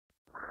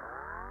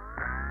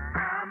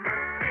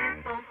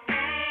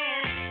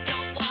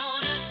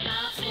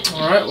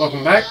Alright,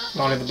 welcome back.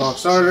 Audie the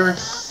Box Auditor.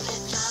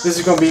 This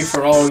is going to be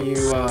for all you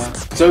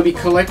Zobie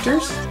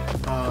collectors.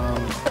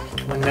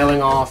 When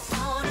mailing off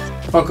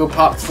Funko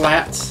Pop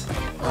flats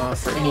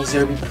for any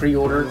Zobie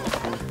pre-order.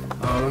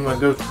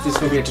 This is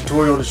going to be a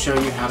tutorial to show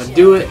you how to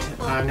do it.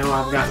 I know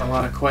I've gotten a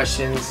lot of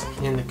questions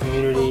in the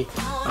community.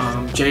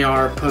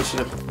 JR posted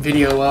a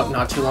video up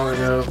not too long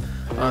ago.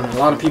 A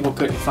lot of people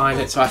couldn't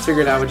find it, so I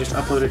figured I would just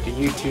upload it to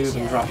YouTube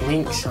and drop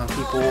links on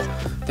people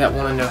that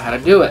want to know how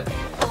to do it.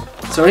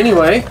 So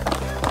anyway,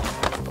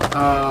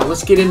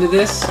 let's get into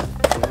this.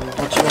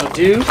 What you want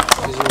to do is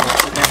you want to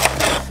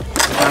put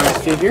the diamond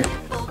figure,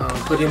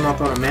 put him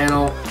up on a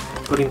mantle,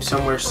 put him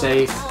somewhere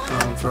safe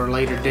for a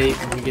later date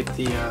when you get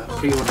the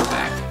pre-order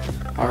back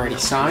already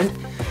signed.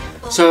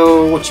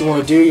 So what you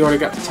want to do, you already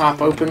got the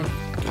top open.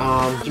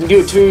 You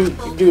can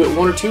do it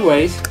one or two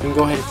ways. You can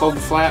go ahead and fold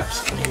the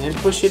flaps and then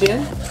push it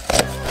in,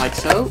 like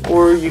so,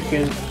 or you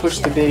can push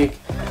the big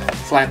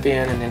flap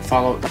in and then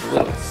follow it with the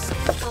little.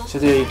 So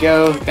there you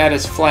go. That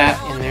is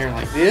flat in there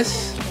like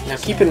this. Now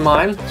keep in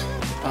mind,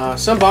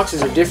 some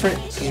boxes are different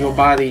because you'll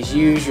buy these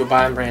used, you'll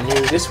buy them brand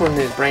new. This one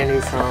is brand new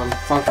from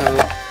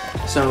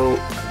Funko, so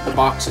the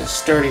box is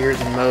sturdier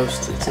than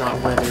most. It's not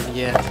weathered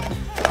yet,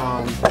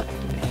 and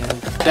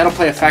that'll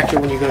play a factor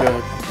when you go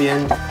to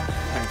bend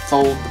and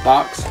fold the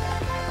box.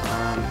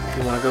 If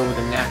you want to go with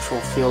the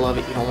natural feel of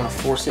it, you don't want to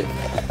force it.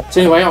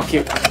 So anyway,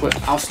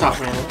 I'll stop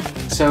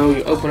rambling. So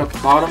you open up the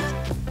bottom,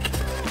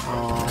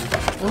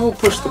 and we'll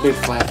push the big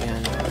flap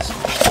in.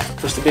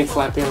 Push the big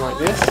flap in like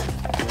this.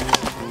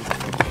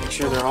 Make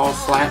sure they're all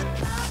flat,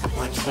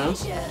 like so,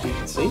 as you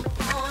can see.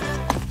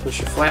 Push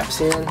your flaps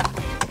in.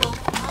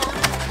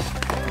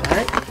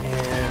 Alright,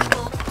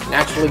 and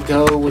naturally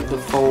go with the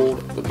fold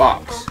of the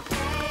box.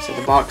 So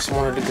the box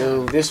wanted to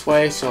go this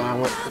way, so I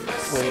went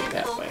with it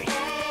that way.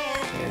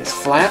 And it's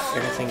flat,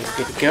 everything is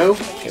good to go.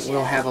 It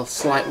will have a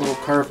slight little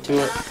curve to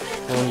it,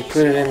 and when you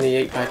put it in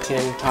the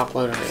 8x10 top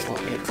loader, it's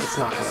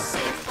not going to hurt.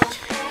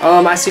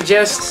 I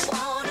suggest,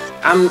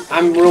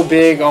 I'm real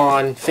big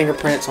on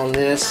fingerprints on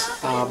this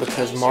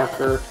because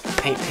marker,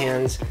 paint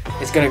pens,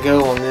 it's going to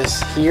go on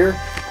this here,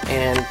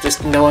 and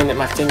just knowing that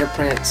my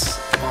fingerprints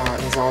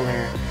is on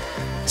there.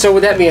 So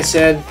with that being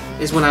said,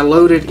 is when I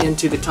load it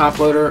into the top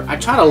loader, I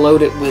try to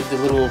load it with the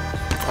little,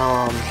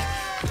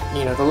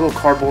 the little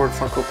cardboard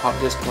Funko Pop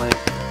display,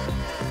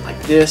 like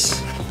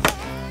this,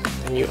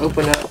 and you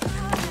open up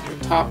your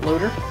top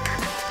loader,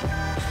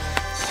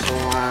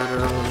 slide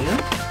her on in,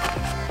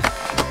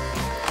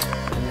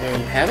 and there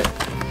you have it.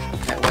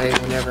 That way,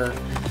 whenever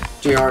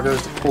JR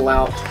goes to pull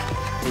out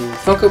the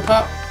Funko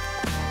Pop,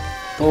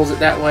 pulls it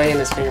that way, and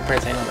his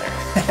fingerprints ain't on there.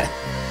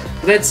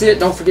 That's it.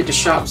 Don't forget to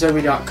shop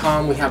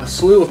zobie.com. We have a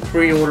slew of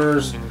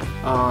pre-orders,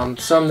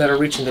 some that are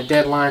reaching the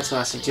deadline, so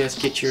I suggest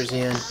get yours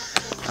in.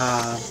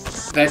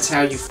 That's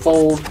how you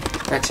fold.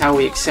 That's how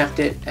we accept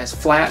it as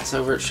flats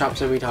over at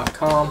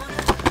shopzobie.com.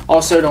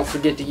 Also, don't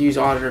forget to use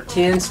Auditor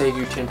 10, save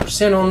you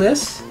 10% on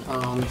this.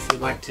 If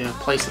you'd like to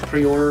place a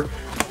pre-order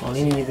on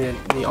any of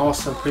the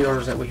awesome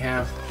pre-orders that we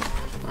have,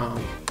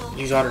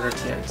 use Auditor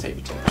 10, save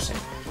you 10%.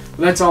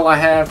 Well, that's all I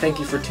have. Thank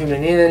you for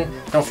tuning in.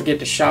 Don't forget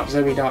to shop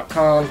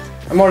zobie.com.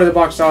 I'm Audie the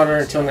Box Auditor.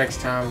 Until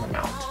next time, I'm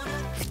out.